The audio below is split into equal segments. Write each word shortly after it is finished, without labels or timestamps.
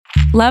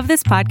Love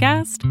this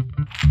podcast?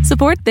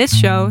 Support this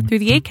show through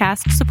the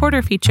Acast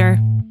supporter feature.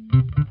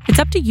 It's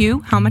up to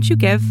you how much you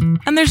give,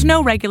 and there's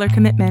no regular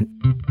commitment.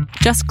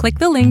 Just click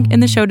the link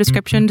in the show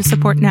description to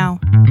support now.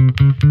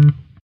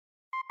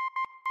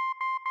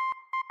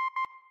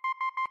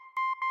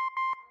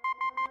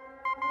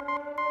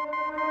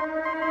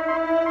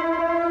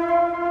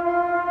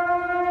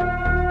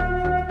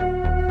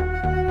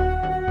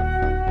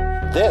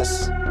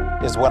 This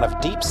is one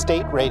of Deep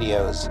State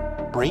Radio's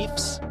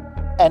briefs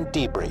and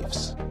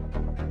debriefs.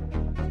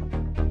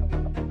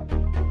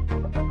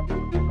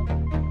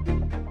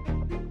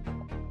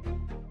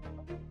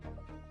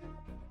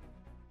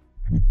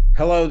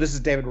 Hello, this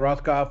is David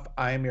Rothkopf.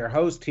 I am your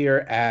host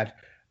here at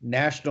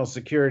National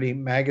Security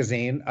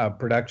Magazine, a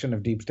production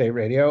of Deep State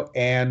Radio,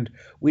 and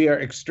we are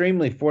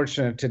extremely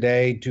fortunate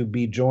today to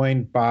be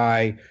joined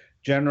by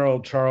General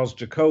Charles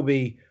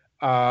Jacoby,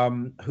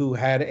 who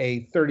had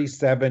a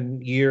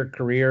 37-year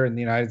career in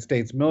the United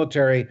States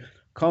military,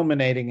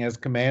 culminating as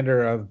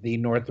commander of the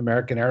North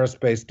American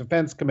Aerospace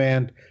Defense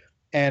Command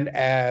and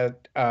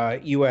at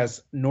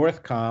U.S.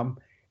 NORTHCOM,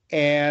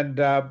 and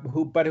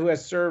who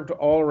has served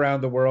all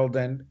around the world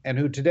and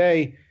who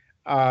today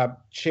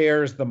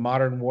chairs the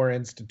Modern War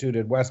Institute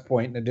at West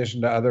Point, in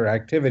addition to other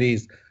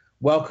activities.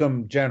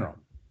 Welcome, General.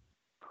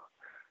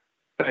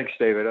 Thanks,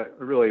 David. I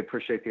really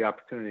appreciate the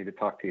opportunity to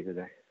talk to you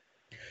today.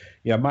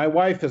 Yeah, my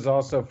wife is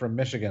also from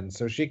Michigan,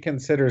 so she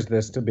considers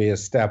this to be a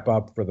step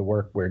up for the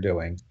work we're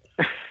doing.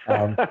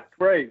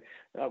 Great.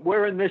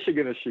 Where in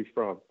Michigan is she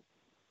from?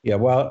 Yeah,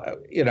 well,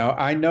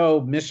 I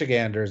know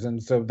Michiganders,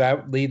 and so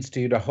that leads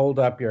to you to hold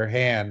up your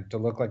hand to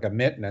look like a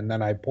mitten, and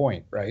then I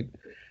point, right?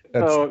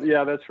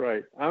 Yeah, that's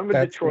right. I'm a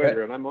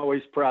Detroiter, and I'm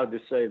always proud to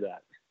say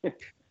that.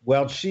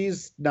 Well,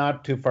 she's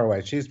not too far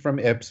away. She's from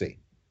Ypsi.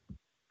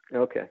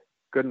 Okay,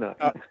 good enough.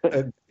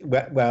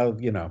 Well,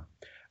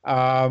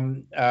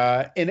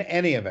 in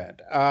any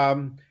event,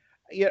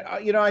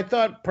 I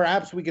thought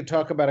perhaps we could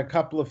talk about a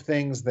couple of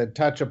things that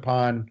touch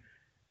upon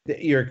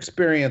your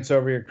experience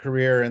over your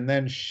career and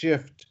then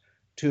shift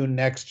to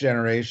next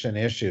generation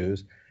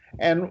issues.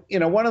 And,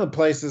 one of the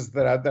places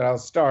that I'll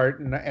start,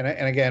 and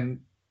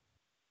again,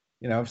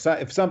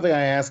 if something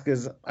I ask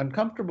is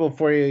uncomfortable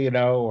for you,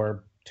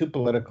 or too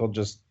political,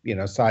 just,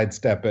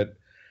 sidestep it.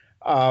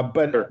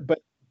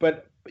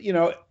 But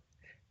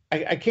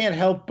I can't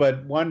help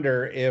but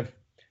wonder if,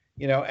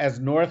 as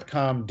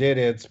NORTHCOM did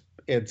its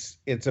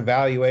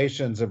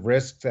evaluations of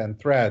risks and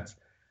threats,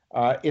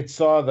 it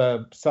saw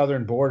the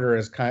southern border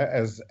as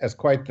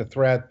quite the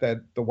threat that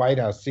the White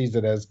House sees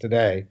it as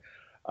today,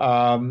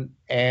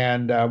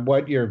 and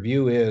what your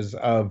view is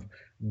of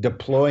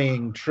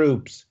deploying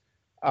troops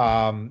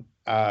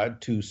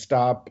to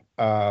stop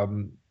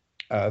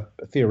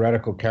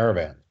theoretical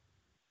caravans.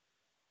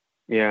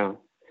 Yeah,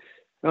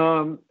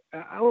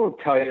 I will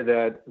tell you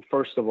that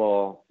first of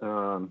all,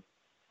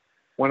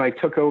 when I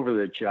took over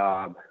the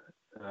job,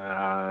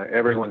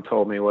 everyone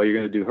told me, well, you're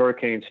going to do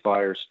hurricanes,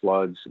 fires,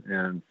 floods,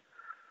 and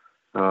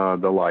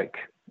the like,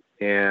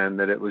 and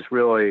that it was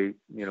really,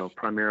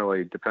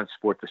 primarily Defense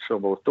Support to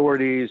Civil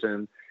Authorities.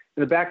 And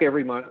in the back of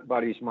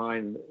everybody's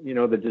mind,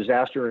 the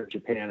disaster in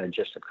Japan had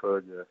just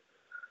occurred,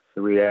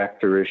 the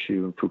reactor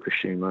issue in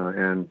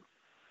Fukushima,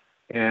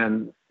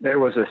 and there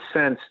was a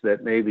sense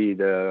that maybe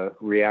the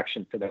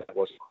reaction to that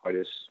wasn't quite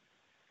as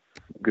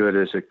good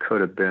as it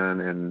could have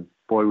been, and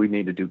boy, we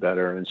need to do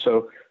better. And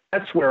so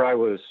that's where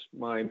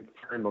my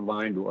frame of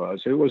mind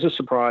was. It was a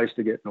surprise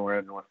to get NORAD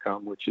and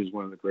NORTHCOM, which is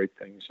one of the great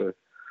things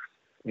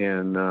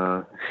in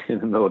the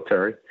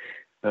military.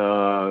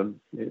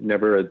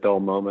 Never a dull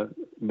moment.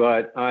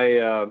 But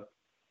I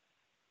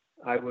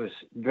was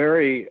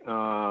very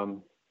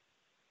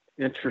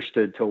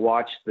interested to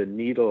watch the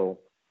needle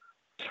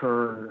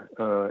turn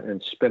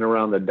and spin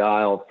around the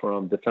dial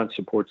from defense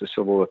support to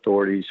civil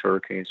authorities,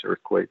 hurricanes,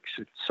 earthquakes,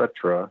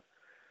 etc.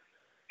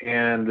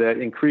 And that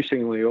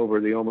increasingly over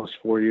the almost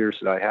 4 years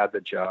that I had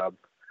the job,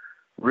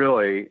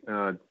 really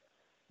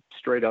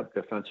straight up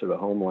defense of the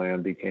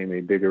homeland became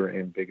a bigger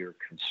and bigger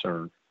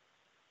concern.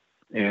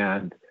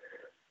 And,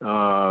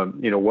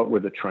 what were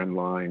the trend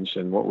lines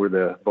and what were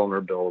the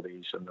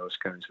vulnerabilities and those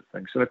kinds of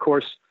things. And of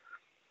course,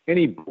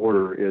 any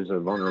border is a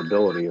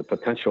vulnerability, a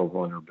potential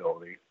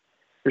vulnerability.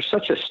 There's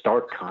such a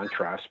stark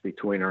contrast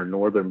between our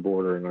northern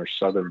border and our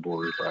southern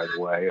border, by the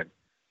way. And,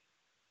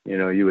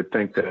 you would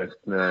think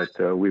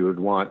that we would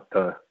want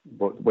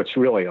what's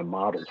really a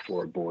model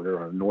for a border,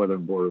 our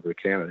northern border of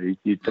Canada.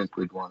 You'd think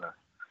we'd want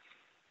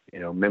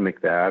to,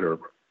 mimic that or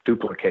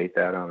duplicate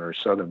that on our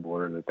southern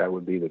border, that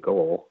would be the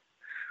goal.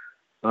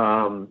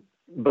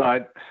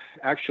 But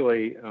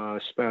actually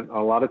spent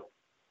a lot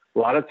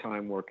of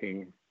time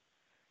working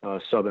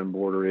southern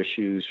border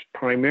issues,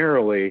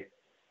 primarily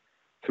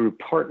through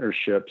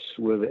partnerships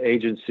with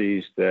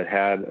agencies that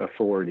had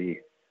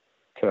authority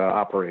to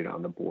operate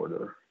on the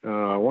border.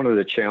 One of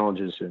the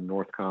challenges in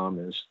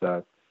NORTHCOM is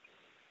that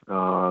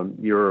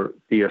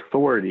the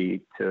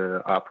authority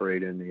to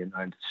operate in the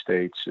United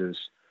States is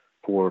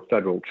for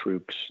federal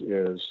troops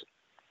is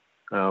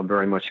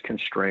very much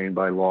constrained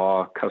by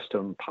law,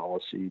 custom,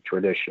 policy,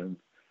 tradition.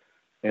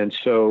 And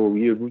so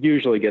you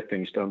usually get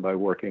things done by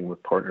working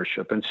with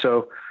partnership. And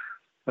so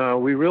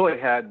we really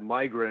had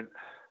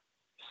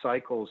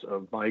cycles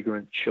of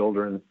migrant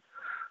children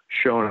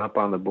showing up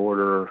on the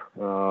border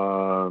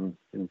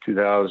in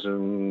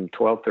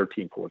 2012,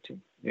 13,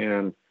 14.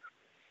 And,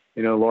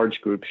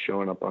 large groups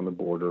showing up on the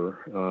border,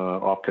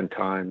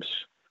 oftentimes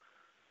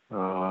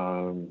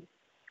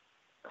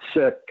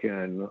sick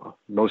and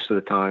most of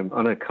the time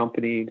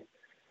unaccompanied.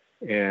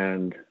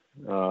 And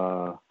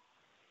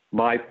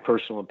my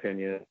personal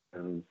opinion,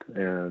 and I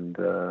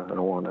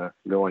don't want to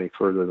go any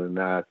further than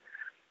that,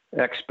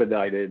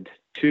 expedited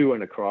to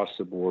and across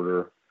the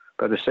border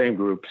by the same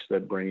groups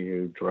that bring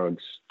you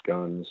drugs,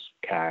 guns,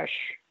 cash,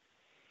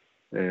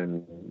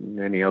 and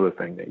any other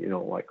thing that you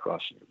don't like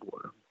crossing your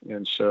border.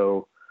 And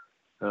so,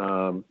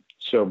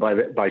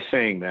 by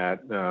saying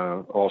that,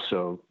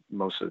 also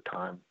most of the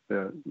time,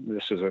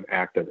 this is an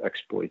act of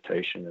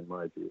exploitation, in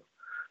my view,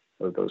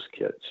 of those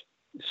kids.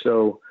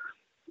 So,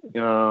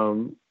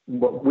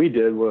 what we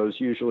did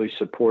was usually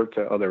support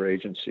to other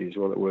agencies,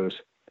 whether it was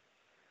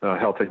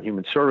Health and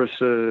Human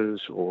Services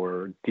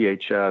or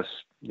DHS,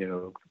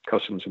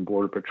 Customs and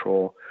Border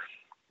Patrol.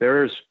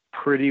 There's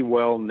pretty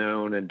well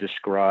known and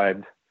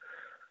described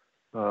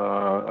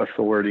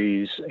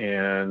authorities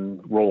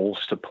and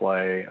roles to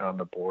play on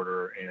the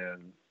border,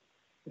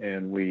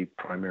 and we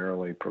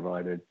primarily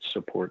provided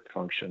support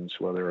functions,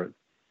 whether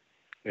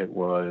it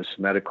was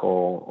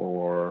medical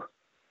or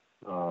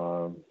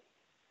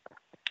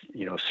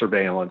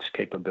surveillance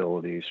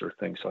capabilities or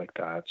things like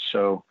that.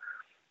 So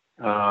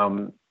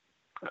I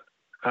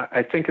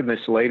think in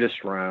this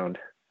latest round,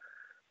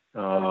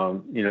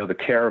 the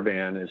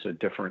caravan is a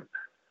different,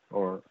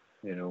 or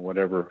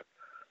whatever,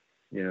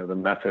 the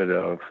method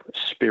of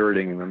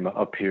spiriting them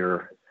up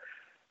here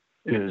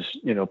is,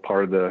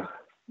 part of the,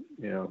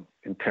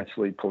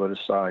 intensely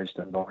politicized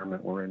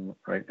environment we're in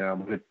right now.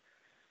 But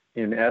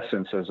in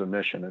essence, as a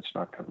mission, it's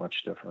not that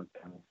much different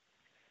than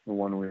the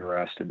one we were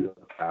asked to do in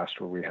the past,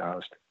 where we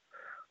housed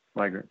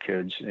migrant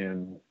kids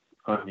in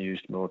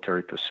unused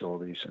military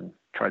facilities and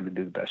tried to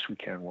do the best we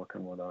can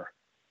working with our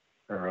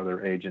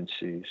other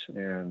agencies.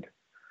 And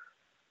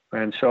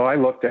so I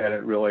looked at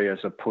it really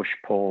as a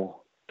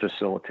push-pull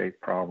facilitate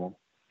problem.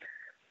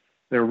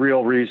 There are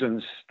real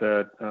reasons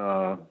that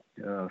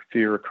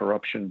fear,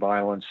 corruption,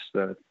 violence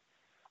that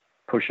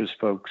pushes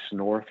folks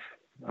north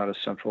out of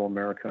Central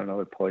America and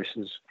other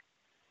places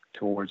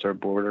towards our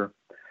border.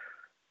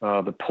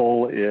 The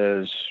pull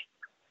is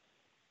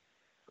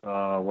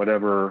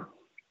whatever,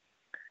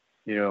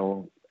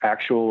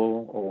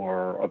 actual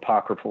or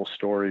apocryphal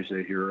stories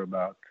they hear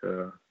about,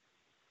 the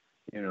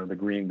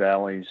green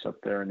valleys up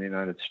there in the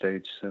United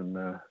States, and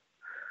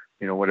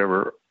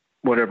whatever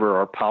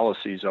our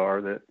policies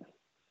are that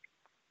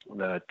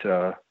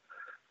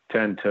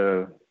tend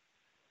to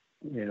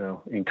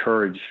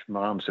encourage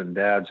moms and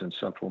dads in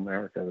Central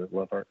America that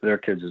love their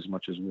kids as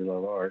much as we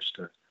love ours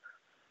to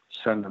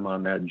send them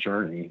on that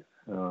journey.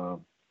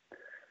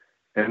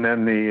 And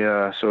then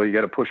so you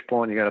got a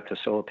push-pull and you got a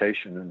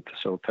facilitation, and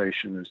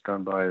facilitation is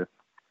done by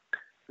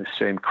the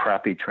same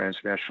crappy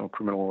transnational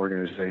criminal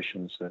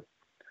organizations that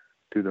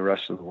do the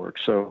rest of the work.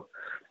 So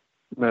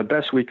the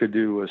best we could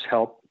do was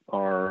help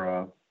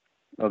our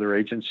other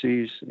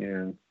agencies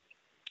in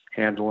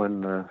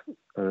handling the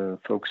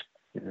folks,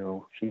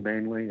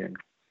 humanely and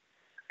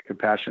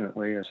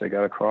compassionately as they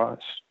got across,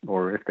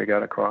 or if they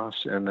got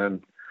across, and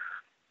then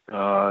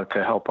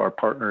to help our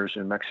partners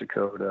in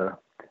Mexico to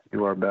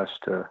do our best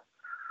to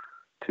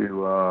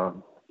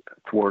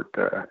thwart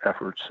the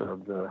efforts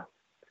of the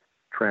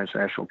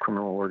transnational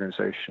criminal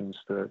organizations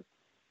that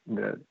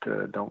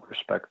don't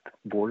respect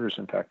borders.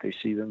 In fact, they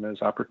see them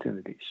as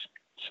opportunities.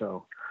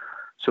 So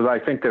I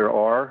think there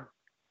are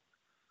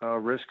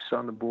risks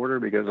on the border,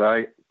 because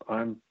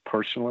I'm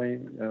personally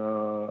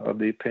of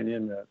the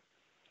opinion that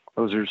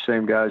those are the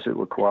same guys that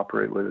would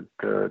cooperate with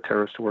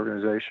terrorist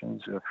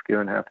organizations if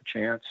given half a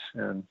chance.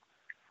 And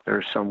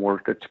there's some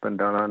work that's been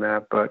done on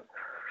that, but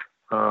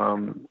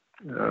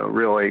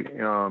really,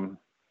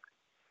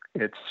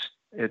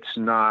 it's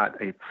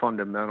not a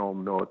fundamental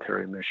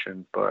military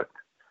mission, but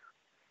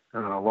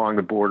along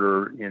the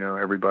border,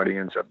 everybody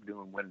ends up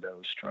doing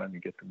windows trying to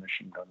get the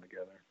mission done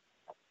together.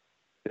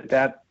 Did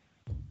that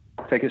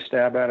take a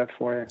stab at it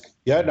for you?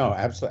 Yeah, no,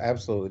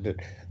 absolutely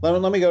did.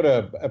 Let me go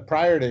to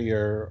prior to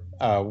your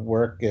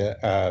work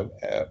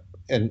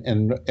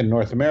in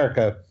North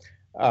America.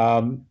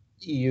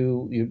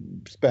 You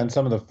spent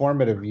some of the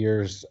formative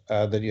years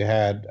that you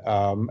had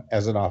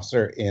as an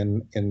officer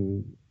in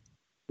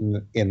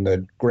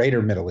the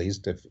greater Middle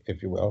East,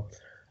 if you will.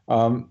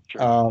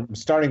 Sure.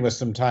 Starting with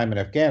some time in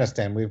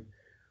Afghanistan,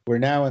 we're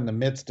now in the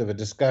midst of a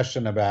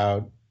discussion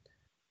about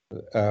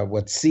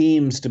what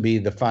seems to be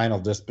the final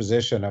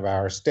disposition of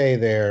our stay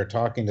there,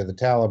 talking to the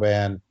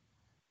Taliban,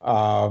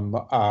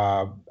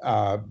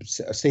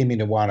 seeming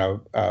to want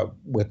to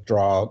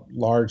withdraw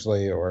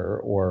largely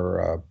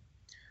or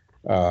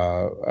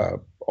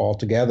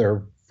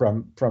altogether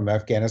from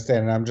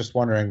Afghanistan. And I'm just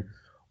wondering,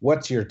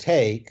 what's your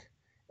take?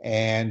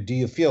 And do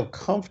you feel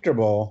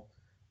comfortable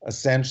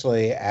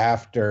essentially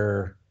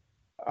after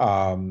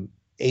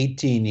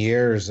 18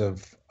 years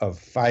of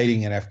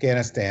fighting in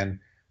Afghanistan,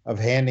 of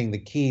handing the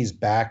keys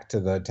back to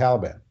the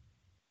Taliban?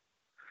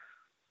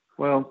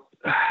 Well,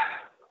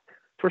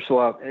 first of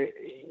all,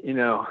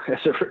 as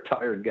a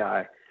retired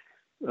guy,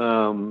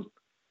 I'm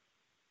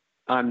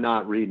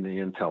not reading the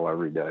intel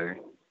every day,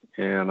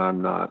 and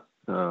I'm not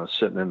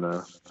sitting in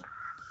the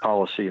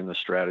policy and the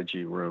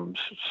strategy rooms.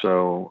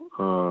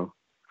 So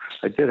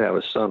I did have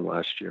a son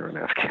last year in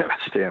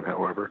Afghanistan,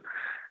 however,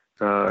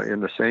 in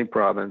the same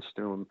province,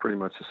 doing pretty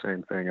much the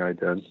same thing I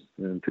did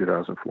in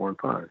 2004 and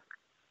 5.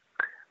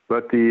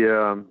 But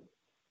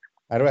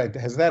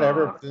has that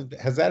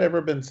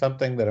ever been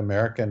something that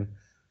American,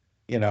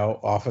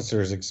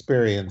 officers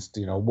experienced,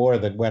 war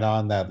that went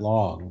on that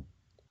long?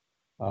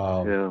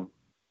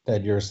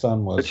 That your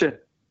son was.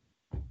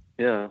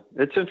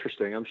 It's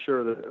interesting. I'm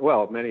sure that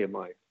many of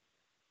my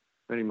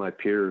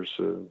peers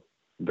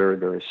very,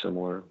 very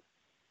similar.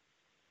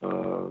 They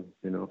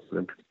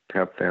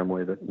have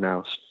family that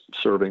now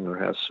serving or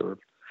has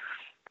served,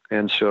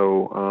 and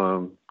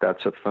so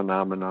that's a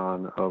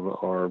phenomenon of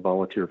our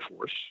volunteer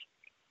force.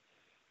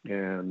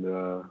 And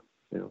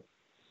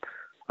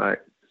I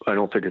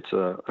don't think it's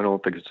a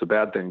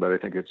bad thing, but I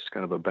think it's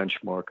kind of a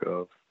benchmark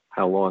of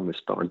how long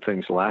this darn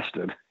thing's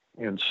lasted.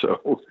 And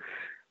so,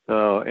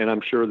 and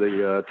I'm sure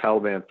the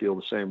Taliban feel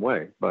the same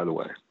way. By the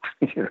way,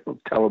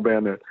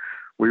 Taliban that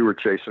we were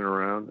chasing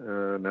around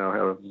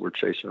we're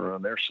chasing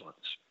around their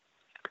sons.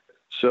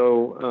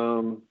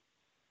 So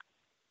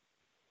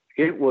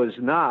it was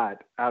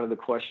not out of the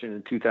question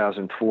in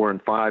 2004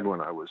 and 5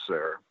 when I was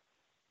there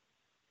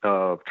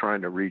of trying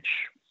to reach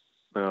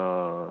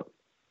out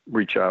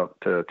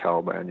to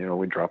Taliban.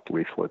 We dropped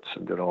leaflets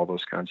and did all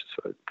those kinds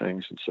of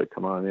things and said,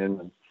 "Come on in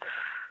and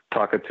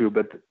talk it through."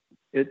 But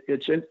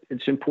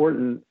it's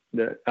important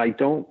that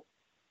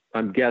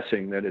I'm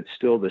guessing that it's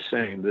still the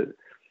same,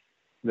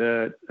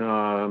 that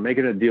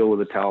making a deal with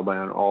the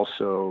Taliban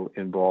also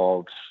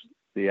involves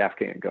the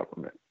Afghan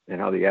government and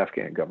how the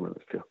Afghan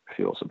government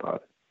feels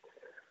about it.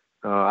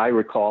 I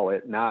recall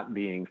it not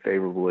being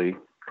favorably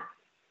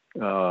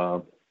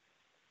looked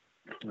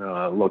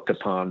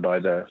upon by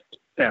the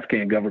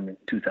Afghan government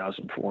in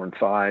 2004 and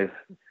 5.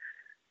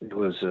 It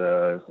was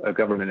a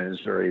government in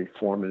its very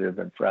formative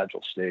and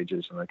fragile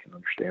stages, and I can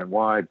understand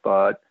why,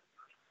 but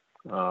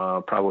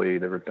probably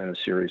there have been a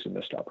series of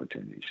missed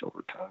opportunities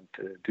over time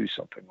to do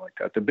something like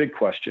that. The big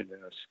question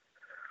is,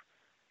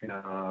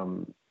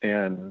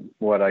 and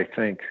what I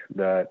think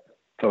that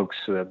folks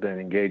who have been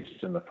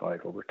engaged in the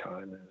fight over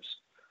time is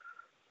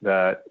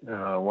that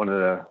one of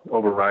the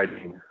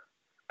overriding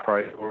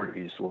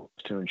priorities was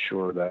to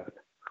ensure that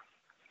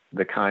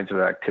the kinds of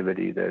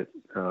activity that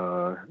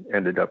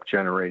ended up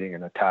generating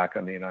an attack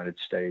on the United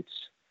States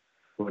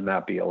would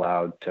not be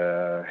allowed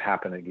to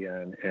happen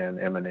again and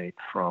emanate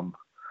from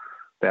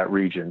that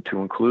region,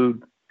 to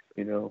include,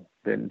 the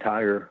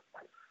entire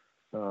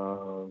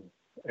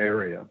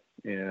area.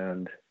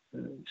 And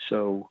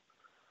so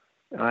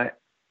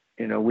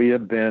we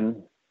have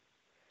been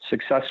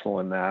successful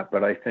in that,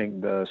 but I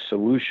think the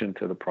solution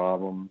to the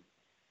problem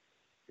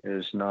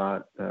is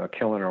not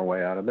killing our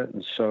way out of it.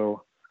 And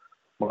so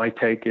my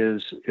take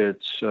is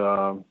it's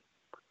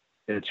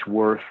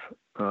worth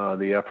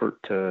the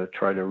effort to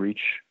try to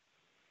reach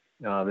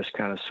this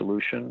kind of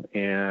solution.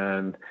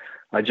 And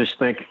I just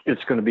think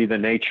it's going to be the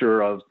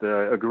nature of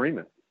the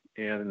agreement.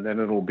 And then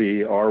it'll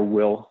be our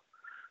will,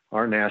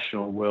 our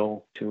national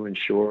will, to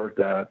ensure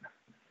that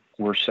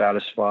we're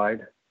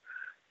satisfied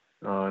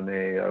on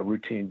a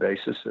routine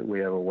basis, that we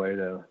have a way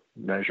to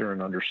measure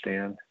and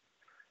understand,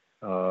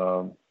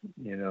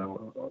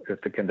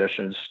 if the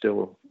conditions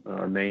still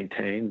are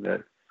maintained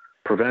that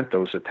prevent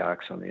those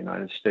attacks on the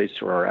United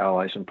States or our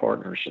allies and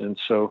partners. And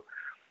so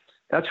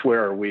that's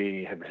where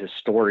we have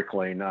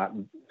historically not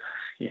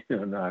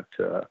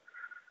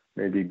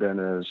maybe been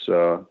as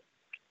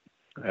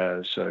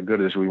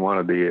good as we want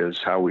to be,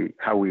 is how we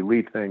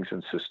lead things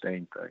and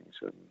sustain things.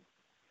 And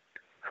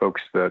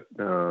folks that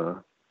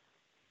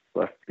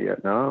left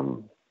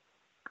Vietnam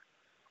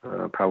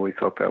probably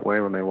felt that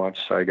way when they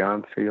watched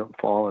Saigon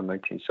fall in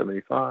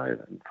 1975,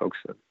 and folks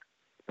that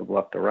have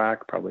left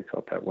Iraq probably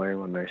felt that way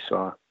when they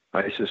saw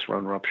ISIS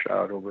run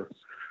roughshod over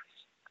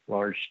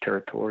large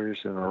territories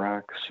in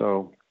Iraq.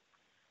 So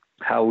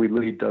how we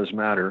lead does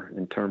matter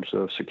in terms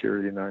of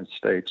security of the United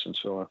States. And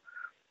so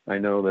I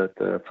know that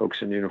the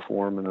folks in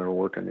uniform and that are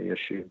working the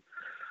issue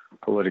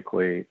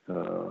politically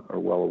are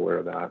well aware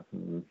of that.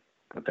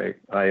 But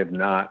I have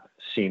not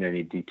seen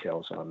any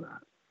details on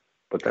that.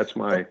 But that's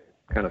my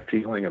kind of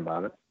feeling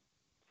about it.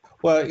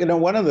 Well,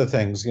 one of the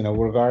things,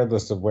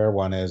 regardless of where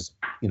one is,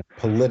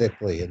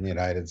 politically in the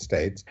United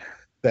States,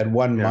 that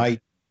one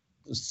might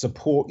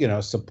support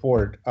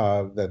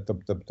that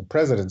the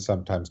president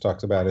sometimes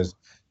talks about is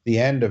the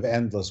end of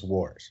endless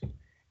wars.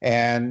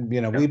 And,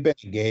 we've been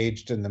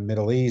engaged in the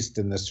Middle East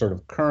in this sort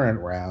of current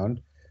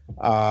round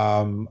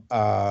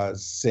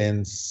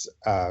since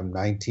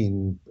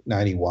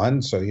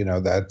 1991. So,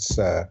 that's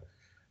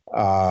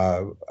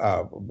uh,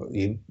 uh,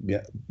 you,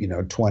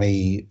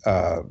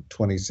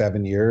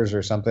 27 years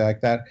or something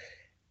like that.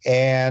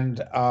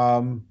 And,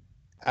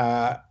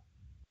 uh,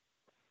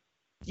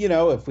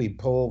 if we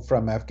pull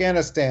from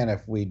Afghanistan,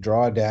 if we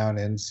draw down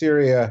in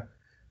Syria,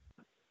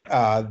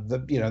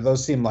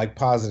 those seem like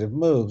positive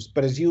moves.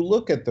 But as you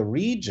look at the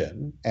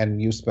region,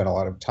 and you spent a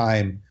lot of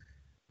time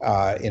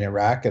in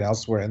Iraq and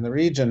elsewhere in the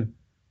region,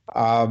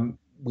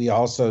 we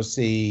also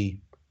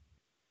see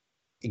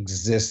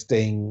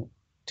existing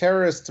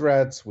terrorist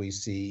threats. We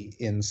see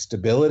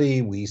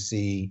instability. We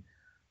see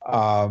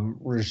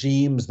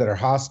regimes that are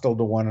hostile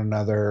to one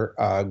another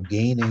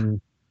gaining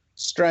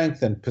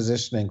strength and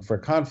positioning for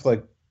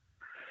conflict.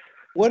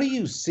 What do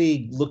you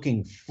see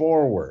looking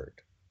forward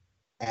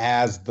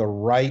as the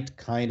right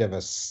kind of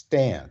a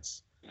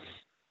stance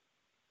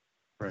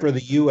for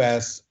the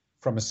U.S.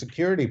 from a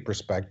security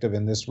perspective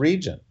in this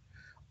region?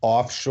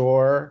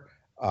 Offshore,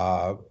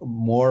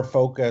 more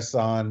focus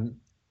on,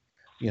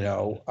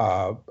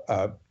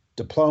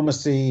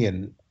 diplomacy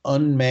and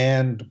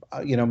unmanned,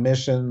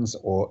 missions,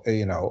 or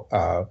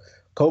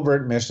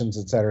covert missions,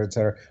 et cetera, et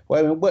cetera.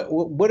 Well, I mean,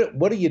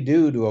 what do you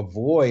do to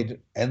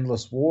avoid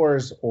endless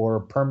wars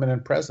or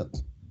permanent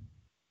presence?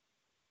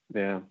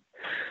 Yeah.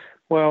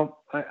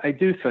 Well, I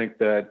do think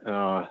that.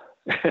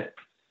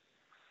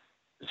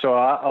 So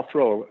I'll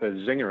throw a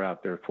zinger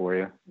out there for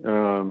you.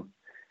 I'm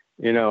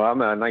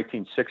a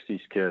 1960s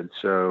kid,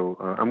 so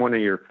I'm one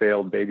of your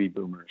failed baby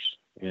boomers,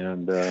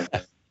 and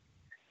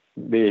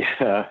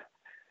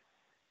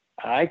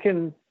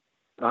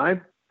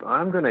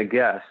I'm going to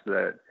guess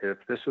that if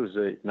this was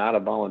not a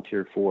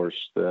volunteer force,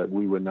 that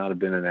we would not have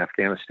been in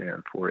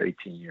Afghanistan for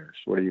 18 years.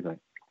 What do you think?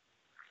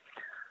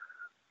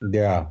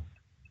 Yeah,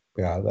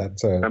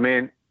 that's a. I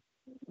mean,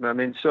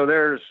 so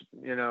there's,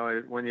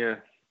 when you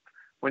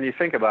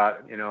think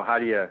about, how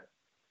do you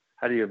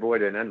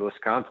avoid an endless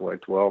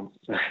conflict? Well,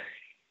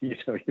 you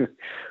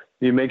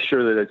make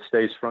sure that it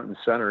stays front and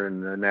center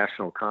in the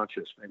national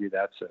conscious. Maybe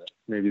that's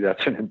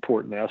an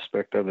important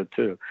aspect of it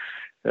too.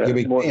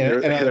 In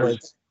other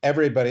words,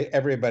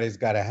 everybody's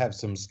got to have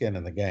some skin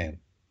in the game.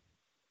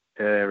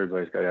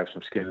 Everybody's got to have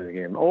some skin in the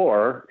game,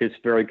 or it's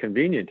very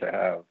convenient to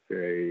have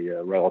a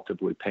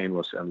relatively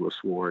painless,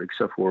 endless war,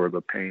 except for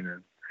the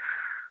pain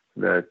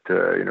that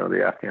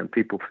the Afghan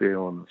people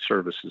feel and the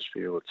services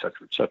feel, et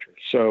cetera, et cetera.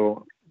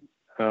 So,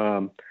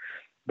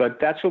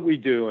 but that's what we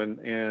do,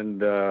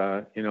 and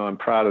I'm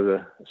proud of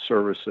the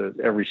service that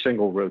every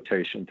single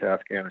rotation to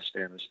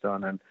Afghanistan has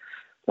done. And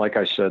like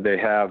I said, they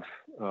have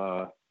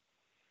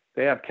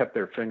kept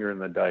their finger in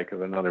the dike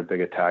of another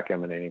big attack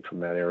emanating from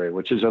that area,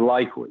 which is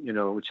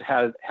which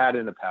had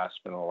in the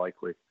past been a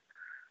likely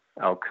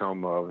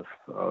outcome of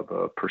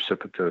a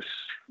precipitous,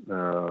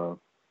 not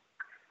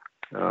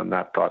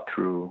thought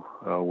through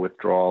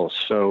withdrawal.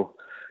 So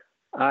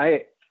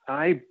I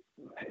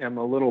am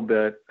a little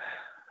bit.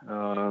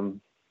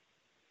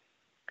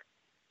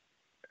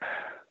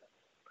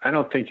 I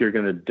don't think you're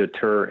going to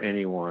deter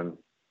anyone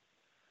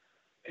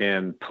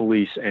and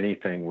police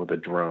anything with a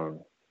drone.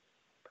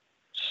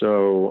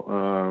 So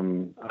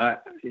I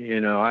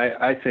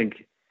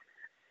think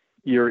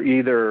you're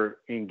either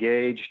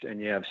engaged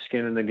and you have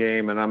skin in the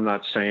game, and I'm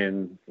not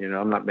saying,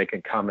 I'm not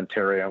making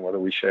commentary on whether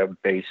we should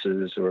have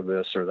bases or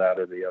this or that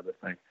or the other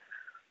thing,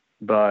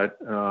 but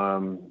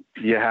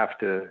you have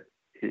to,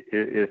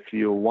 if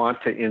you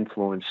want to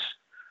influence,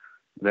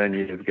 then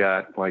you've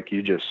got, like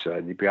you just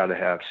said, you've got to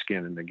have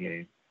skin in the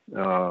game.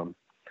 And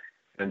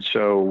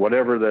so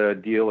whatever the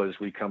deal is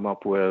we come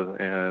up with,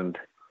 and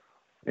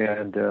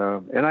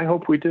I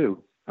hope we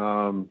do.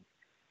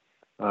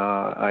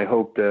 I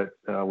hope that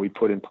we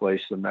put in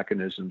place the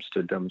mechanisms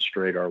to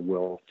demonstrate our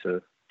will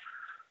to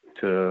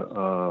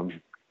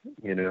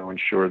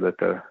ensure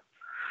that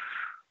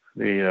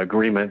the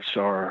agreements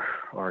are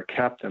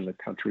kept and the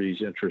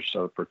country's interests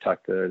are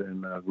protected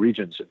and the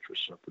region's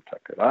interests are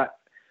protected.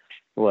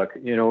 Look,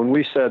 when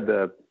we said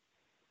the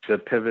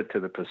pivot to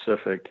the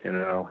Pacific,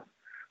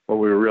 what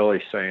we were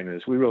really saying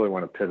is we really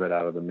want to pivot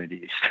out of the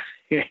Mideast,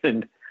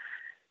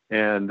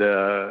 and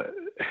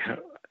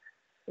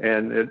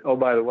oh,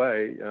 by the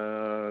way,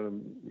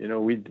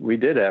 we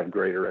did have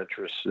greater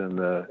interests in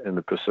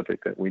the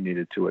Pacific that we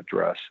needed to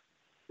address,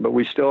 but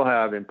we still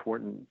have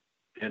important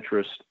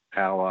interests,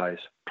 allies,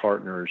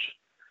 partners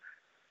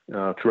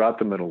throughout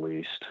the Middle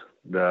East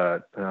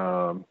that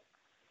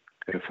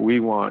if we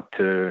want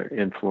to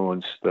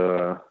influence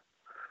the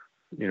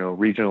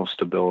regional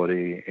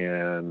stability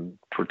and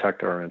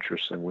protect our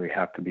interests, then we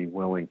have to be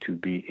willing to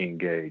be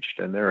engaged.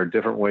 And there are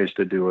different ways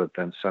to do it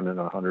than sending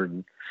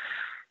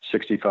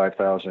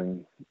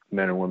 165,000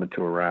 men and women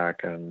to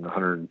Iraq and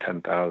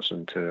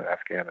 110,000 to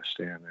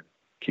Afghanistan and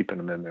keeping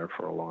them in there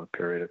for a long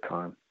period of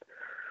time.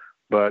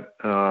 But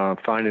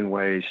finding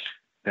ways,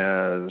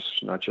 as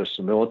not just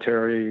the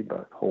military,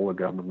 but whole of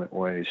government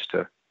ways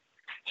to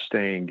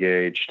stay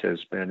engaged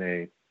has been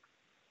a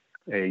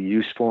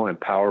useful and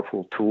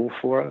powerful tool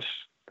for us.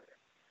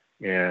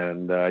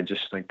 And I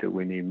just think that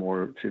we need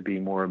to be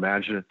more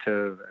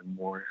imaginative and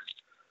more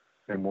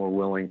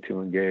willing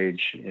to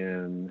engage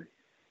in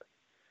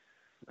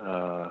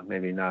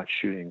maybe not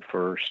shooting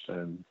first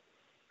and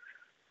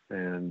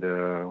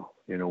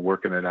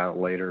working it out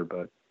later,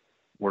 but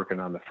working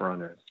on the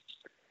front end.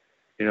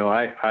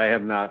 I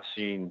have not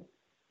seen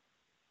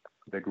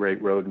the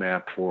great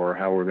roadmap for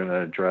how we're going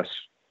to address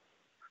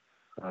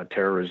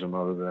terrorism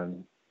other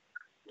than,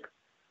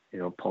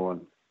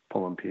 pulling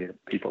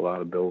people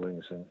out of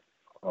buildings and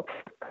up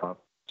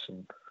tops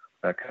and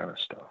that kind of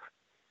stuff.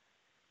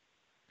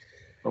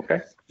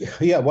 Okay.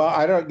 Yeah. Well,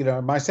 I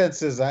don't. My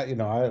sense is that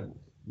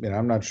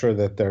I'm not sure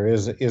that there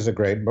is a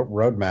great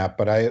roadmap,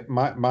 but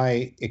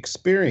my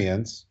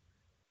experience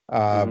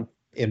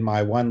in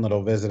my one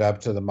little visit up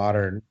to the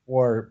Modern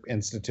War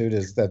Institute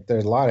is that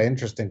there's a lot of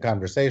interesting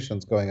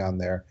conversations going on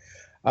there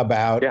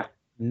about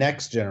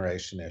next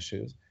generation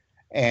issues.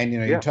 And,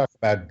 you talk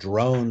about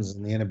drones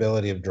and the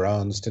inability of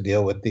drones to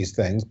deal with these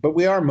things, but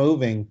we are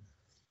moving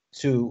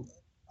to,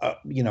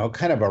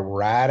 kind of a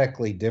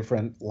radically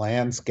different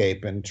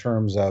landscape in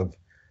terms of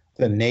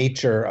the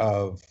nature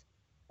of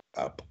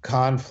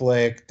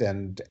conflict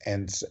and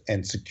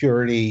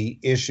security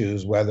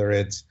issues, whether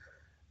it's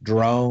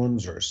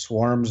drones or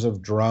swarms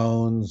of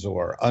drones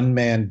or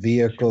unmanned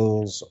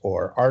vehicles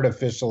or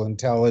artificial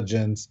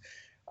intelligence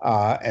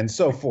and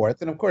so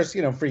forth. And of course,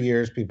 for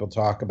years people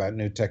talk about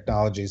new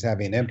technologies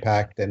having an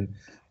impact, and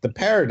the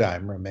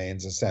paradigm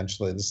remains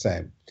essentially the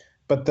same.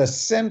 But the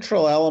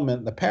central element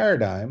in the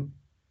paradigm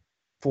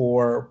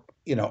for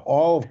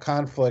all of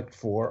conflict,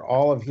 for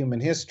all of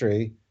human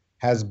history,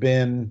 has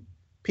been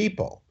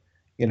people.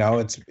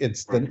 It's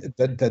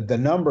the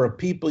number of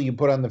people you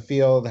put on the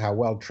field, how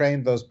well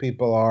trained those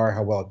people are,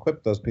 how well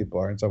equipped those people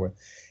are, and so forth.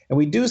 And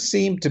we do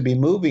seem to be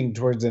moving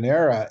towards an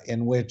era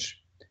in which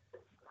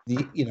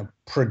the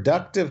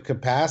productive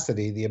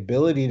capacity, the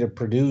ability to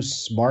produce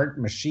smart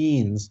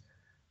machines,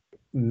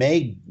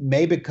 may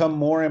become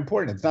more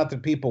important. It's not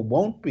that people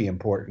won't be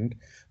important,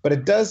 but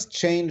it does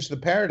change the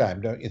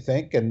paradigm, don't you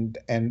think? And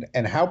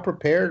how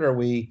prepared are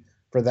we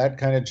for that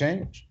kind of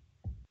change?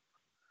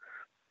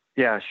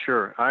 Yeah,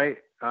 sure. I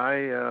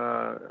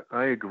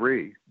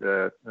agree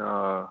that,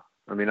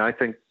 I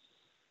think,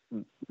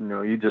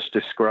 you just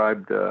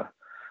described the,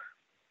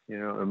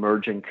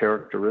 emerging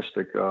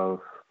characteristic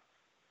of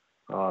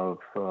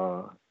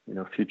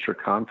future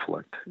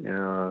conflict,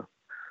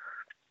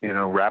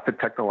 rapid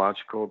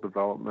technological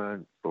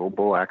development,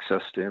 global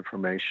access to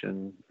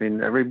information.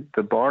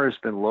 The bar has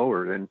been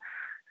lowered, and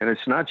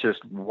it's not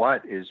just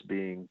what is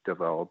being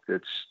developed,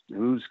 it's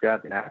who's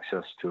got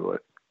access to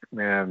it.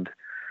 And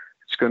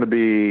it's going to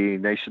be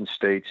nation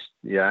states,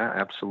 yeah,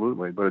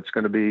 absolutely, but it's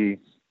going to be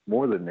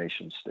more than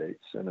nation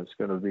states, and it's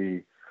going to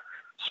be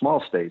small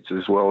states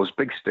as well as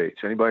big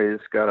states. Anybody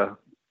that's got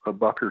a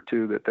buck or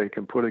two that they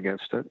can put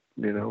against it,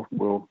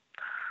 will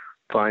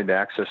find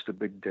access to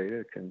big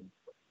data, can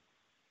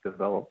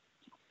develop,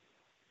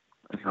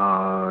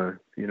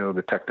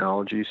 the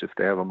technologies if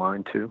they have a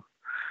mind to.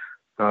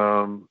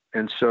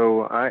 And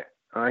so I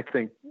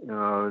think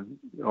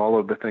all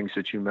of the things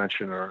that you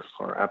mentioned are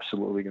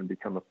absolutely going to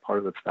become a part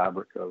of the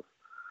fabric of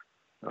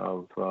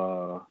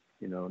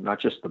not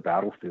just the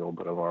battlefield,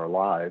 but of our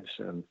lives,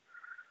 and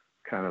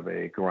kind of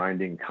a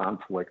grinding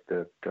conflict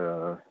that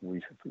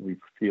we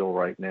feel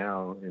right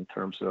now in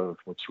terms of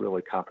what's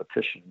really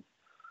competition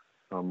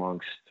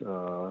amongst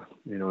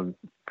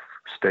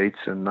states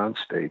and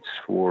non-states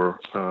for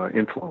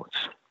influence.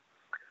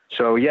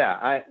 So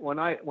yeah, when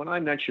I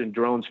mentioned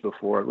drones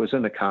before, it was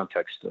in the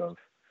context of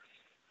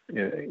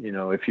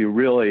if you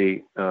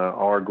really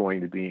are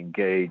going to be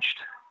engaged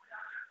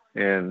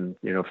and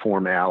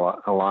form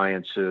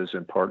alliances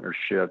and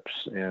partnerships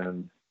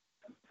and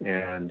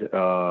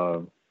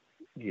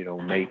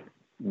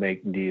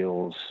make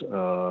deals,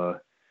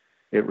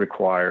 it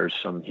requires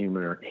some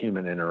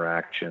human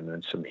interaction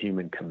and some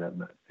human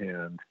commitment.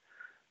 And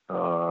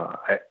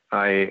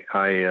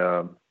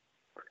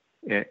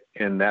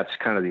and that's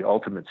kind of the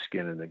ultimate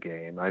skin in the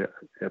game.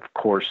 Of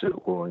course,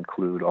 it will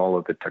include all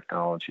of the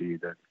technology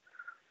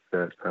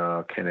that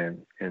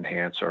can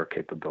enhance our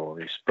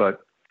capabilities.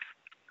 But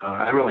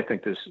I really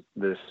think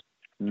this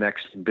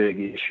next big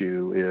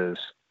issue is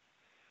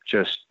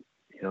just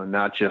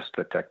not just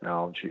the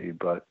technology,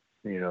 but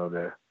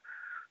the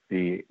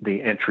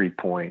entry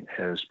point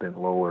has been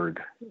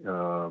lowered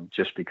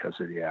just because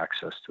of the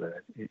access to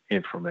that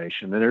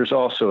information. And there's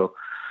also,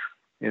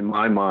 in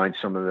my mind,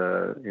 some of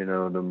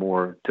the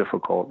more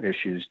difficult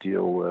issues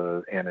deal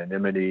with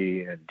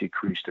anonymity and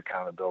decreased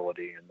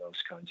accountability and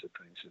those kinds of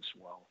things as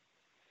well.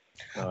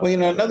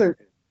 Well,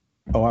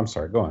 Oh, I'm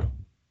sorry. Go on.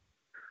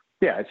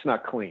 Yeah, it's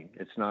not clean.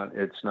 It's not.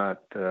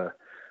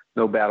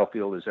 No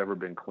battlefield has ever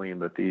been clean,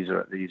 but these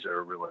are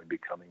really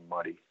becoming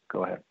muddy.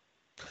 Go ahead.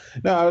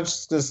 No, I was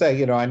just going to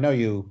say, I know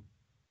you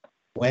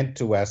went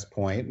to West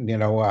Point, and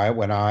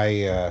when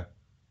I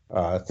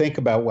think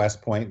about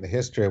West Point, the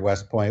history of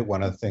West Point,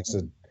 one of the things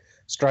that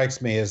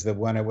strikes me is that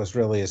when it was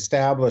really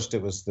established,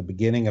 it was the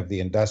beginning of the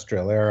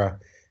industrial era,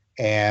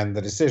 and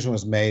the decision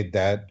was made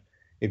that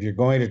if you're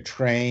going to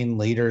train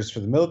leaders for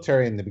the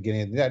military in the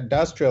beginning of the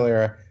industrial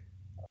era,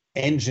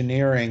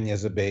 engineering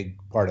is a big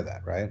part of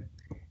that, right?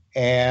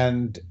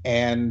 and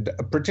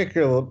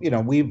particularly,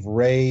 we've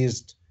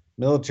raised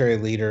military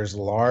leaders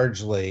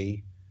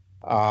largely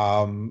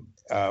in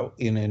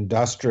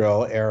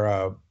industrial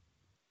era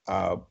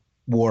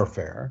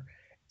warfare,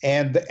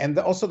 and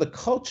also the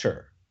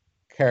culture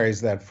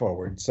carries that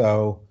forward.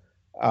 So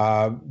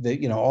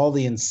all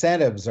the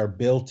incentives are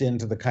built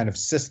into the kind of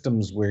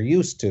systems we're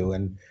used to,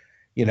 and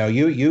you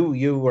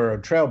were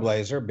a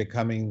trailblazer,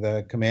 becoming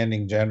the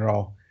commanding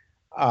general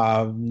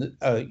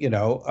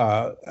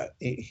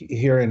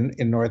here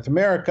in North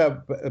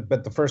America,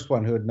 but the first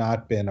one who had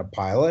not been a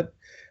pilot.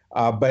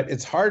 But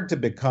it's hard to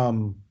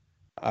become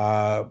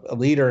a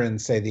leader in,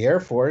 say, the Air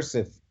Force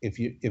if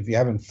you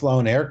haven't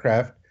flown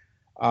aircraft,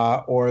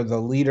 or the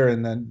leader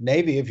in the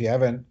Navy if you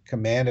haven't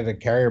commanded a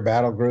carrier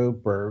battle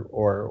group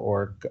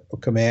or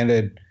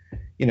commanded,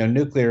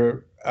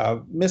 nuclear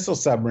missile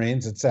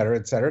submarines, et cetera,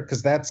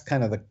 because that's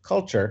kind of the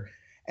culture.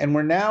 And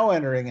we're now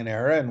entering an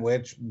era in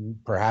which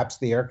perhaps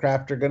the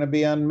aircraft are going to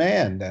be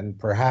unmanned, and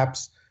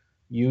perhaps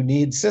you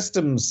need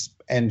systems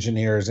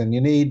engineers, and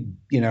you need,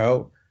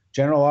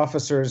 general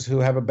officers who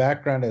have a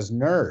background as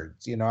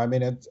nerds. Yep.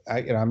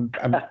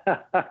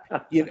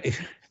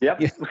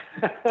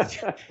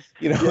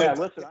 Yeah,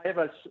 listen,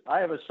 I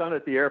have a son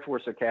at the Air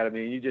Force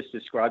Academy, and you just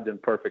described him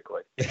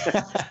perfectly.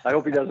 I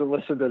hope he doesn't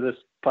listen to this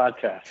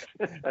podcast.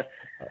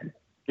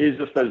 He's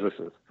a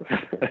physicist.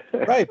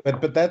 Right,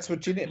 but that's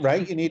what you need,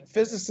 right? You need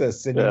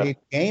physicists, and you need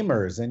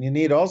gamers, and you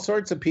need all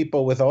sorts of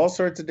people with all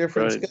sorts of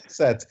different skill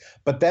sets.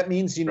 But that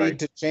means you need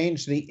to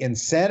change the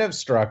incentive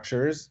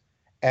structures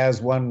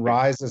as one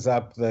rises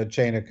up the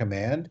chain of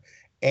command.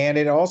 And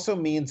it also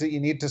means that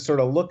you need to sort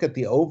of look at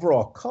the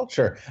overall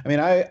culture. I mean,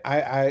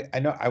 I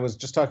know I was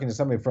just talking to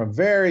somebody from a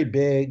very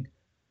big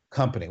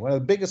company, one of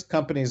the biggest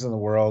companies in the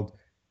world,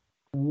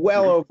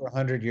 well over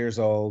 100 years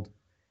old,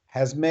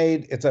 has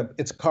made, it's a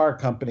car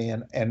company,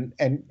 and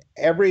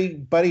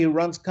everybody who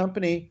runs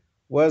company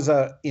was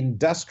a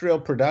industrial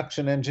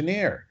production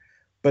engineer.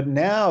 But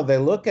now they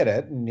look at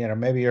it, and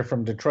maybe you're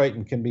from Detroit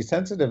and can be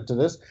sensitive to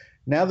this.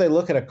 Now they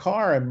look at a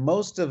car, and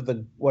most of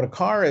what a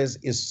car is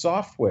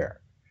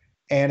software,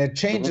 and it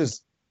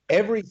changes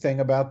everything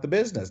about the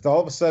business.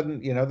 All of a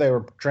sudden, they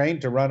were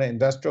trained to run an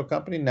industrial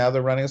company. Now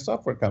they're running a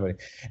software company,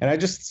 and I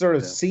just sort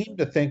of seem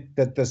to think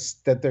that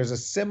there's a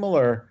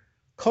similar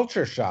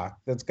culture shock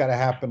that's got to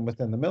happen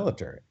within the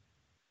military.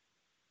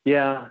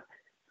 Yeah,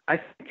 I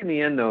think in the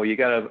end, though, you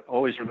got to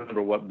always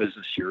remember what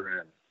business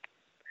you're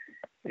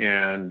in,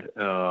 and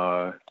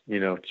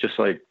just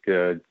like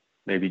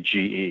maybe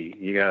GE,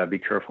 you got to be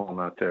careful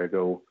not to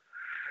go,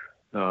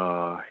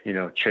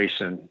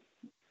 chasing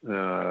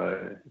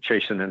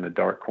in the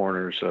dark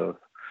corners of,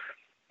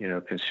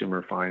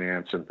 consumer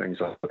finance and things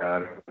like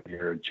that.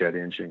 You're a jet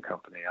engine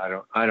company. I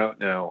don't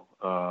know,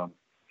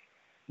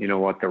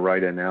 what the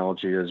right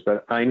analogy is,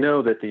 but I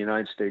know that the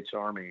United States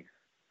Army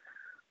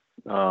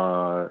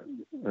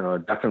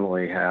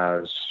definitely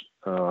has,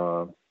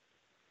 some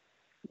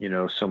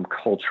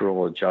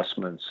cultural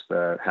adjustments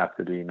that have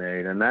to be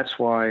made, and that's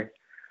why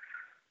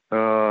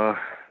the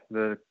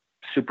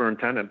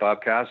superintendent,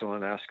 Bob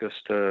Caslin, asked us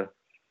to,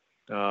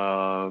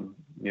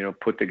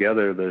 put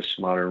together this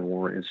Modern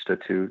War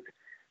Institute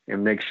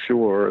and make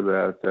sure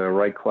that the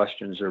right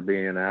questions are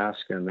being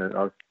asked, and that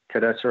our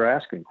cadets are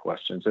asking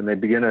questions, and they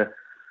begin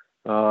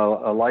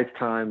a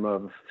lifetime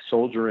of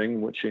soldiering,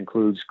 which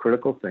includes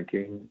critical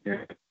thinking,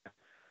 and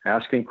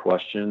asking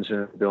questions,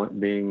 and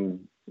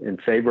being in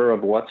favor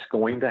of what's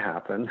going to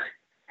happen,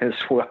 as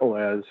well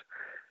as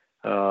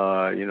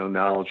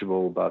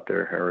knowledgeable about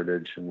their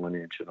heritage and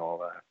lineage and all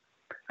that.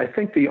 I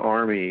think the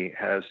Army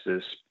has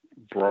this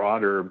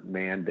broader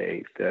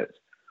mandate that,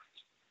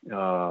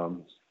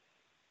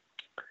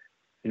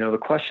 the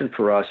question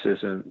for us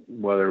isn't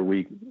whether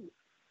we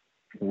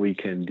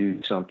can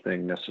do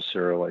something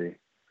necessarily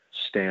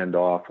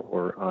standoff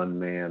or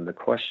unmanned. The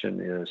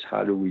question is,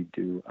 how do we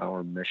do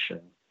our mission,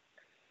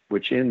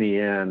 which in the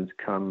end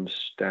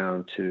comes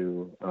down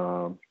to,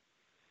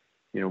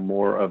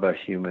 more of a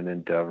human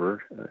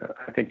endeavor.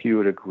 I think you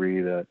would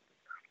agree that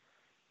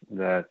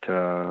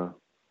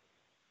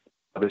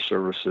other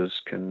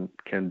services can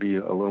be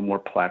a little more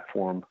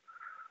platform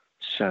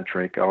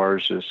centric.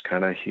 Ours is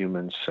kind of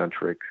human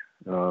centric.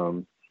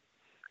 But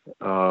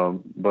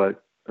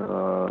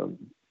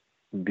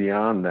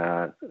beyond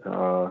that,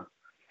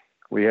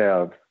 we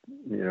have,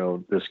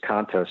 this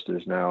contest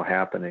is now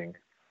happening.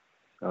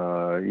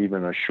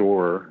 Even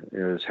ashore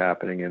is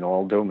happening in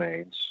all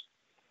domains.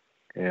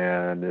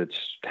 And it's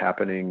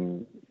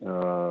happening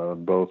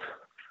both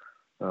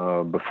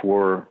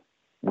before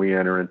we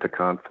enter into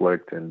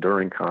conflict and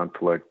during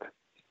conflict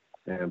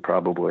and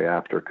probably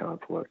after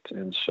conflict.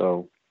 And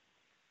so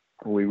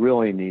we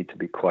really need to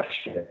be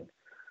questioning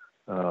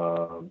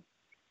a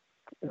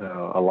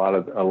lot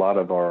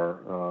of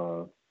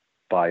our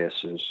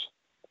biases.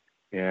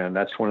 And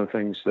that's one of the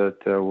things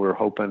that we're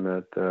hoping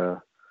that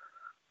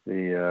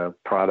the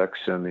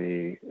products and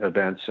the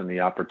events and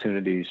the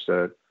opportunities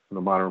that the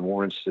Modern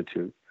War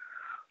Institute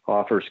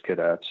offers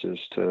cadets is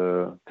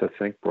to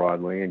think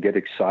broadly and get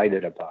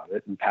excited about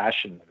it and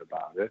passionate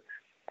about it,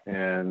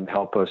 and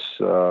help us,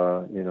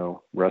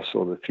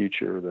 wrestle the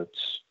future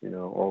that's,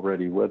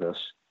 already with us.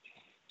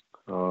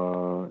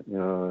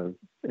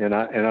 And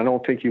I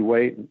don't think you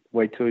wait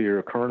till you're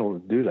a colonel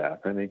to do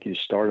that. I think you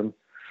start them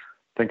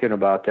thinking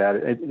about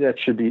that.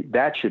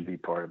 That should be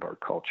part of our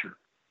culture: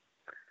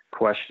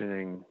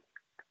 questioning,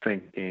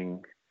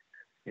 thinking,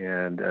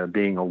 and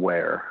being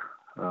aware.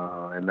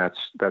 And that's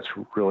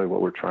really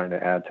what we're trying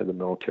to add to the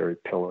military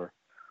pillar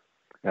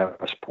at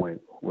this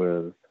point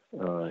with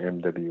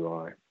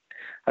MWI.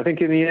 I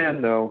think in the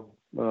end, though,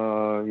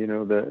 the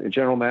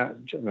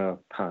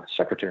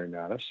Secretary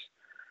Mattis,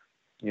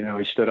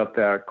 he stood up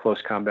that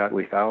close combat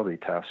lethality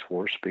task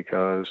force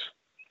because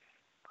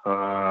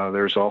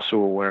there's also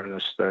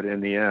awareness that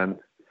in the end,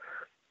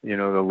 the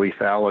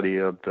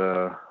lethality of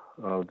the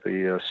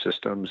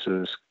systems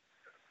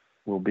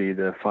will be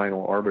the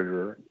final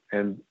arbiter,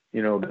 and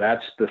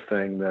that's the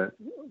thing that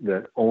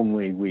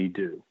only we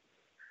do.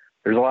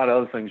 There's a lot of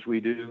other things we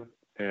do,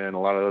 and a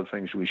lot of other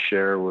things we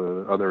share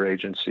with other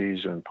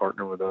agencies and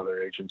partner with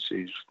other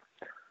agencies,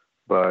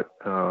 but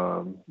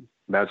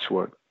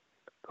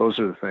those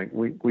are the things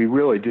we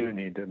really do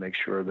need to make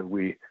sure that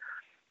we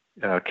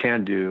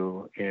can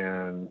do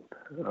and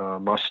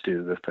must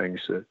do the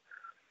things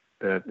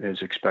that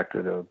is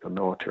expected of the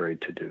military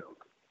to do,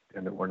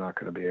 and that we're not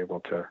going to be able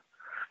to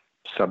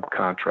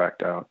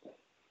subcontract out.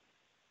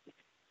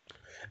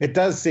 It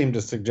does seem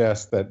to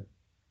suggest that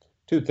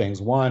two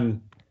things.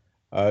 One,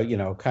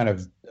 kind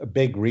of a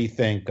big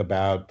rethink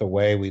about the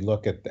way we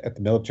look at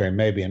the military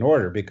may be in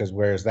order, because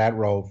whereas that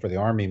role for the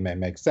Army may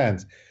make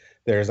sense,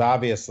 there's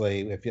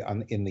obviously,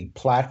 in the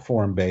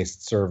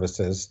platform-based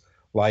services,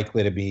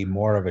 likely to be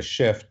more of a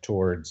shift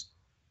towards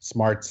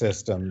smart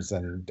systems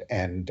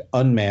and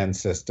unmanned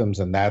systems,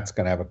 and that's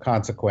going to have a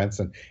consequence.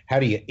 And how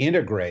do you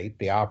integrate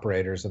the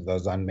operators of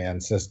those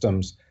unmanned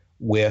systems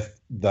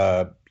with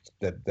the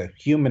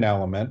human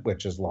element,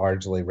 which is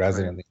largely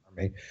resident in the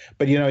Army?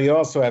 But you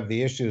also have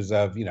the issues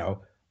of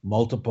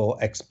multiple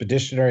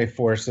expeditionary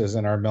forces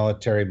in our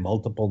military,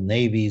 multiple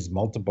navies,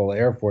 multiple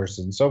air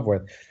forces, and so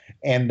forth.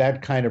 And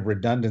that kind of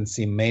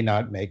redundancy may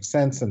not make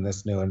sense in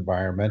this new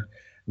environment,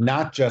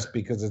 not just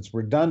because it's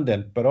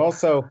redundant, but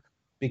also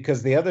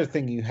because the other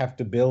thing you have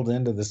to build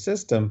into the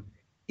system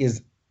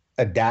is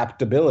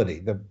adaptability.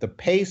 The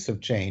pace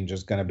of change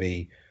is going to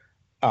be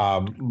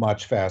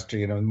much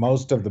faster.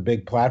 Most of the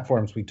big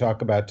platforms we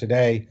talk about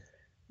today,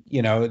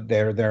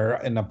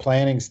 they're in a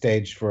planning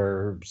stage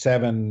for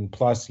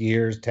 7+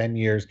 years, 10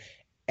 years,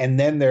 and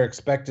then they're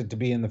expected to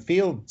be in the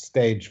field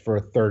stage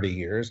for 30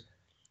 years.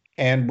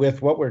 And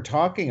with what we're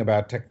talking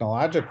about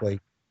technologically,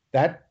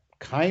 that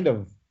kind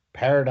of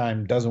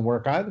paradigm doesn't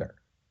work either.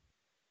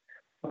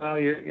 Well,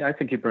 I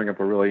think you bring up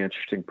a really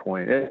interesting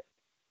point. A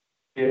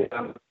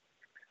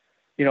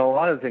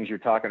lot of the things you're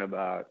talking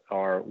about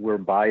we're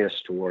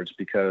biased towards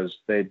because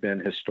they've been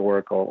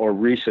historical or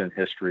recent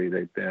history.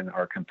 They've been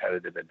our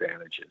competitive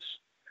advantages.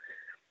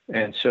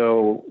 And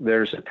so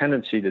there's a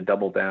tendency to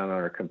double down on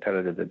our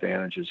competitive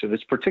advantages. And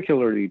it's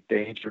particularly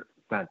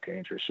not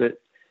dangerous. This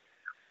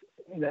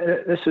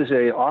is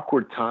an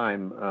awkward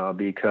time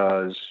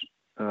because,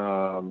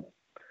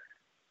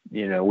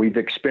 we've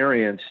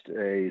experienced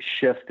a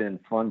shift in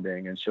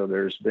funding. And so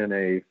there's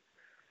been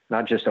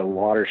not just a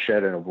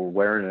watershed of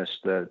awareness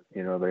that,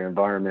 the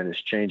environment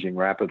is changing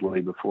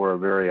rapidly before our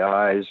very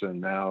eyes.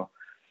 And now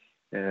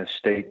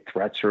state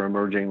threats are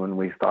emerging when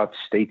we thought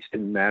states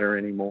didn't matter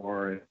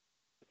anymore.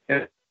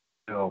 And,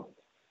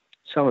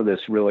 some of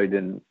this really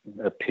didn't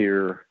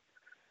appear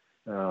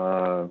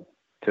to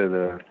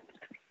the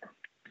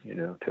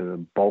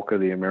bulk of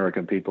the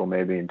American people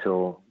maybe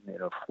until,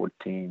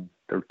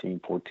 13,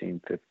 14,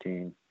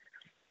 15,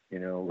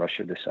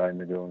 Russia deciding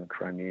to go in the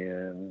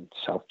Crimea and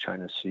South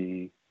China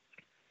Sea,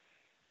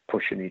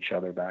 pushing each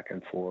other back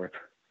and forth.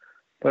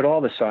 But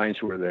all the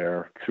signs were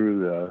there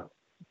through the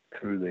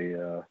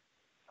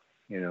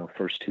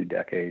first 2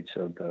 decades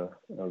of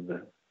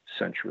the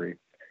century.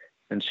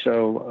 And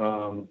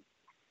so,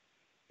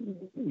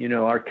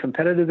 our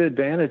competitive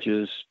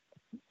advantages,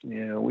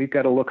 we've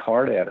got to look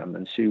hard at them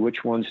and see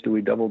which ones do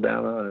we double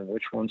down on and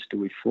which ones do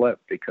we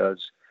flip,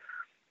 because,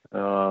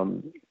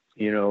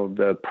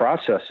 the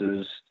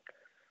processes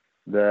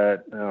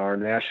that our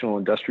national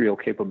industrial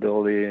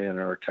capability and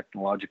our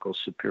technological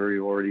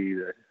superiority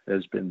that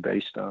has been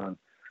based on,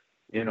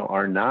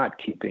 are not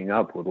keeping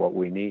up with what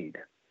we need.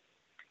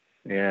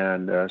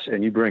 And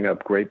you bring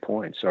up great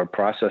points. Our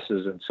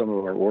processes and some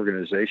of our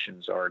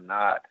organizations are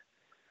not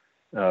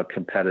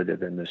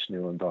competitive in this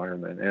new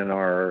environment. And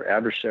our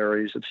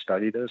adversaries have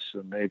studied us,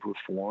 and they've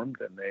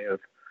reformed, and they're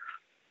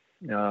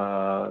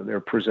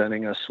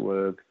presenting us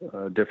with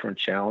different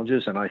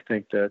challenges. And I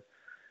think that,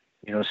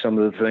 some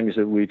of the things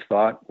that we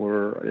thought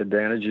were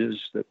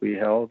advantages that we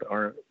held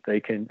they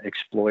can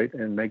exploit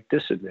and make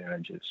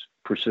disadvantages.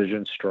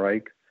 Precision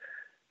strike,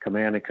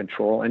 command and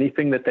control,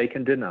 anything that they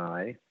can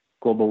deny,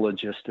 global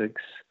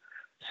logistics,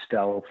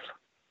 stealth,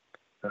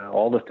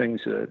 all the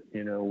things that,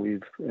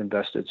 we've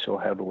invested so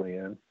heavily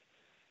in.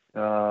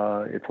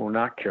 If we're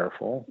not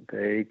careful,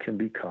 they can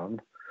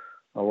become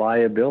a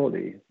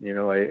liability,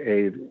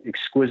 a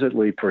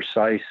exquisitely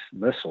precise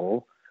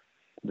missile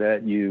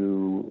that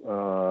you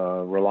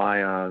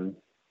rely on,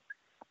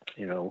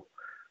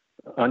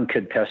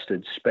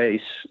 uncontested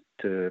space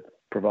to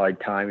provide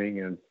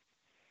timing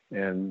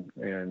and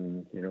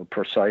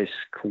precise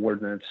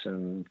coordinates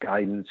and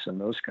guidance and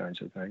those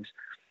kinds of things,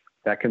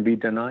 that can be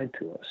denied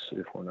to us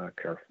if we're not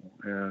careful.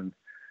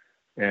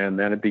 And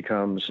then it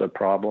becomes a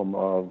problem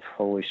of,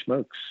 holy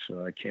smokes,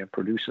 I can't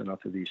produce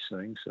enough of these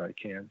things. I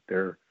can't.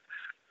 They're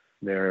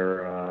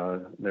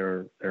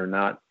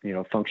not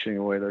functioning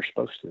the way they're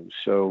supposed to.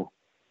 So,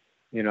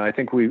 I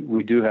think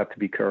we do have to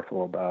be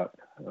careful about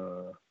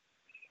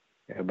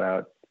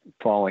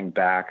falling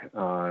back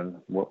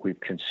on what we've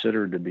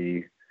considered to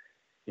be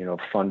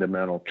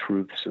fundamental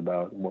truths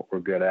about what we're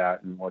good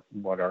at and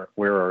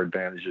where our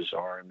advantages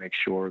are, and make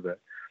sure that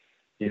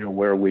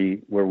where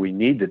we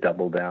need to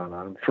double down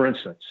on them. For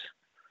instance,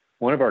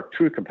 one of our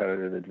true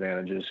competitive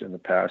advantages in the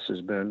past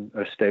has been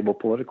a stable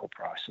political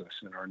process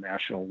and our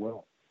national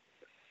will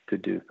to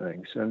do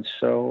things. And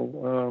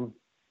so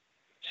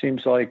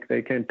seems like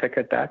they can pick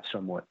at that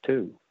somewhat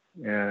too,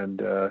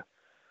 and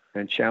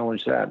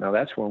challenge that. Now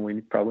that's when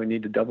we probably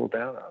need to double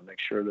down on, make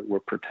sure that we're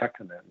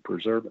protecting that and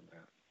preserving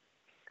that.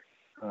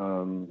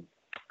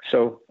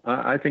 So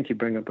I think you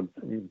bring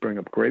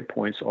up great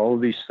points. All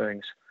of these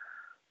things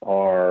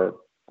are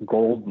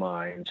gold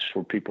mines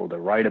for people to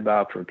write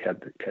about, for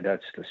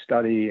cadets to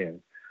study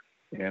and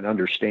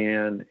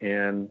understand.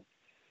 And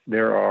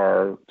there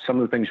are some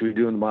of the things we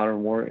do in the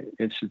Modern War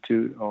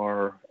Institute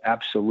are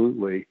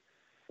absolutely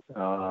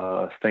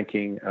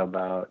thinking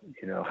about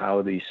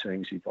how these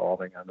things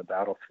evolving on the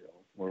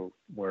battlefield,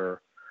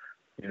 where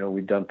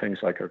we've done things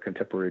like our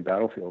contemporary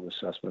battlefield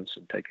assessments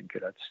and taken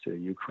cadets to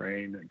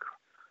Ukraine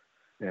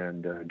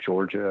and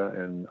Georgia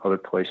and other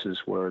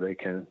places where they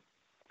can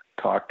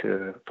talk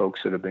to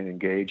folks that have been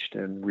engaged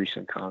in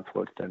recent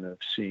conflict and have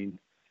seen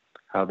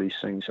how these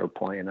things are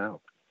playing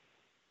out.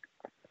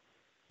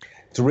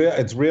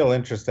 It's real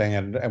interesting,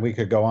 and we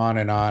could go on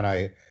and on.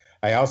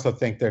 I also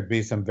think there'd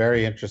be some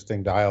very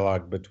interesting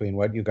dialogue between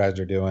what you guys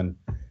are doing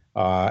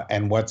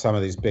and what some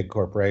of these big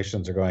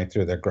corporations are going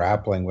through. They're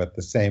grappling with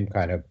the same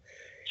kind of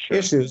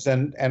issues,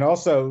 and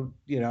also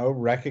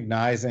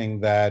recognizing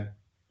that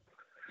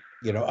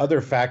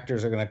other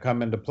factors are going to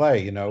come into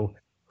play.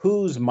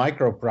 Whose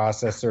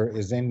microprocessor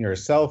is in your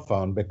cell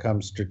phone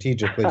becomes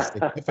strategically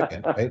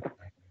significant, right?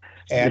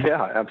 And,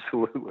 yeah,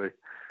 absolutely.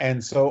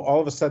 And so all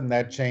of a sudden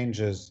that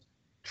changes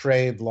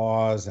trade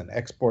laws and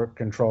export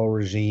control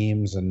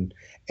regimes, and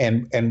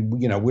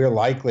we're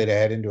likely to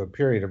head into a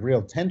period of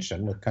real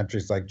tension with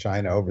countries like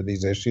China over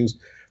these issues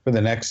for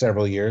the next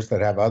several years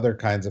that have other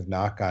kinds of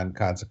knock-on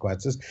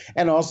consequences.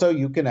 And also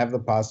you can have the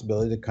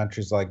possibility that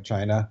countries like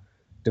China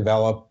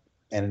develop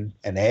an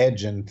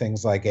edge in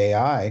things like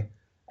AI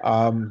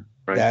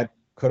right. That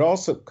could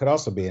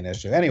also be an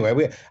issue.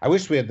 Anyway, I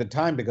wish we had the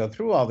time to go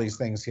through all these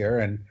things here,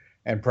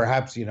 and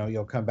perhaps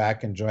you'll come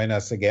back and join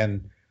us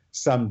again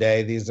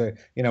someday. These are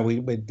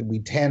we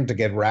tend to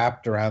get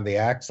wrapped around the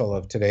axle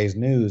of today's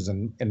news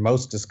and in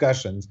most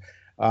discussions,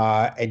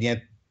 and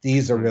yet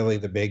these are really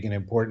the big and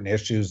important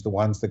issues, the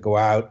ones that go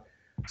out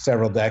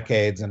several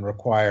decades and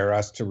require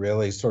us to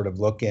really sort of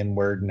look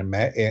inward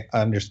and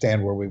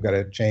understand where we've got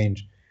to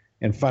change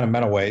in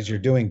fundamental ways. You're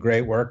doing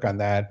great work on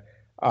that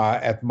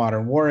at the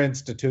Modern War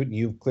Institute, and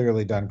you've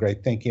clearly done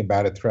great thinking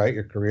about it throughout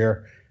your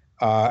career.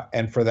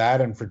 And for that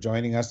and for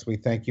joining us, we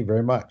thank you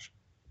very much.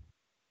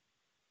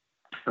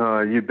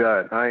 You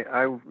bet.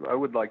 I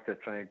would like to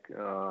thank,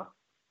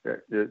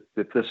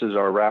 if this is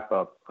our wrap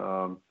up,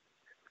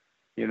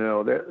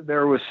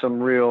 there was some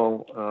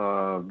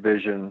real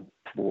vision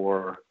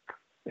for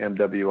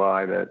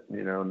MWI that,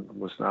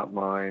 was not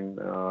mine.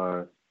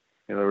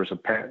 There was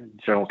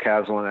General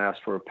Caslin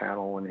asked for a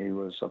panel when he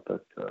was up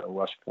at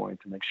West Point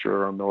to make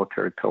sure our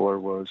military pillar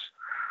was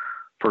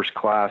first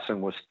class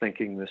and was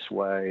thinking this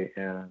way.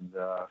 And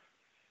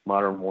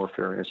Modern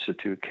Warfare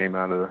Institute came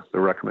out of the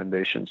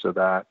recommendations of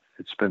that.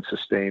 It's been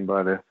sustained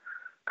by the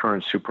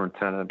current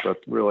superintendent, but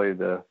really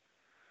the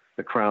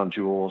crown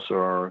jewels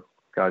are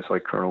guys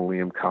like Colonel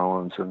Liam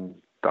Collins and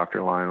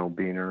Dr. Lionel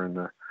Beener and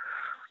the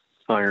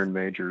Iron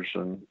Majors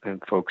and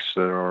folks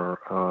that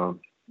are,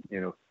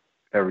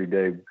 every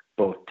day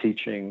both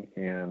teaching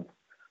and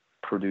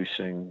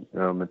producing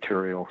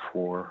material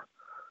for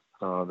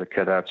the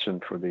cadets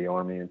and for the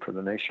Army and for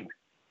the nation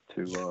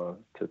to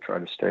try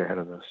to stay ahead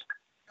of this.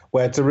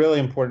 Well, it's a really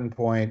important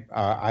point.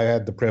 I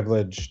had the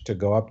privilege to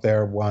go up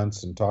there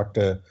once and talk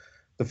to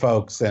the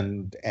folks,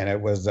 and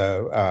it was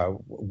a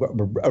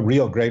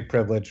real great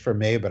privilege for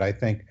me. But I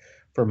think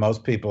for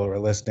most people who are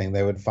listening,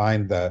 they would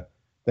find the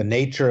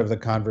nature of the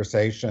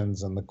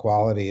conversations and the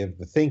quality of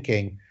the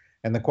thinking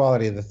and the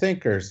quality of the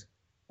thinkers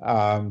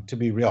to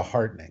be real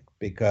heartening,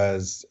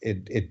 because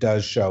it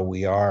does show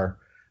we are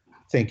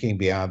thinking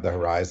beyond the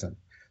horizon.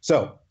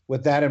 So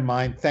with that in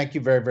mind, thank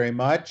you very, very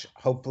much.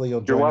 Hopefully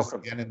you'll join us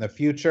again in the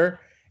future.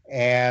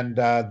 And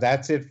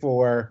that's it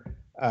for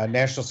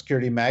National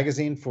Security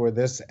Magazine for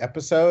this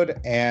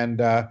episode.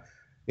 And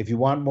If you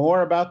want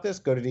more about this,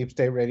 go to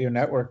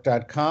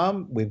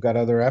deepstateradionetwork.com. We've got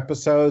other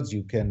episodes.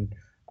 You can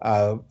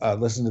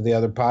listen to the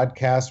other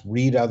podcasts,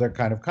 read other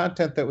kind of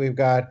content that we've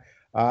got,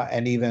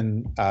 and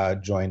even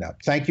join up.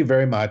 Thank you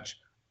very much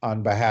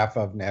on behalf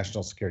of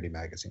National Security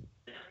Magazine.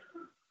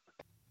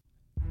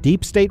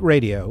 Deep State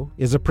Radio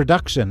is a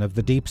production of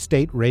the Deep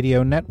State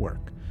Radio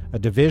Network, a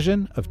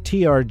division of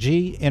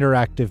TRG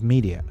Interactive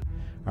Media.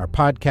 Our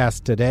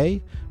podcast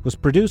today was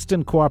produced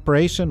in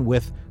cooperation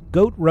with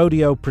Goat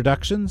Rodeo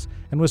Productions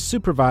and was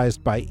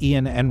supervised by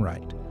Ian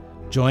Enright.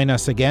 Join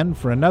us again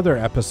for another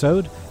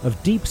episode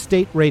of Deep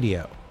State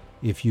Radio.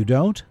 If you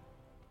don't,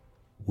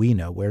 we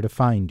know where to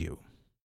find you.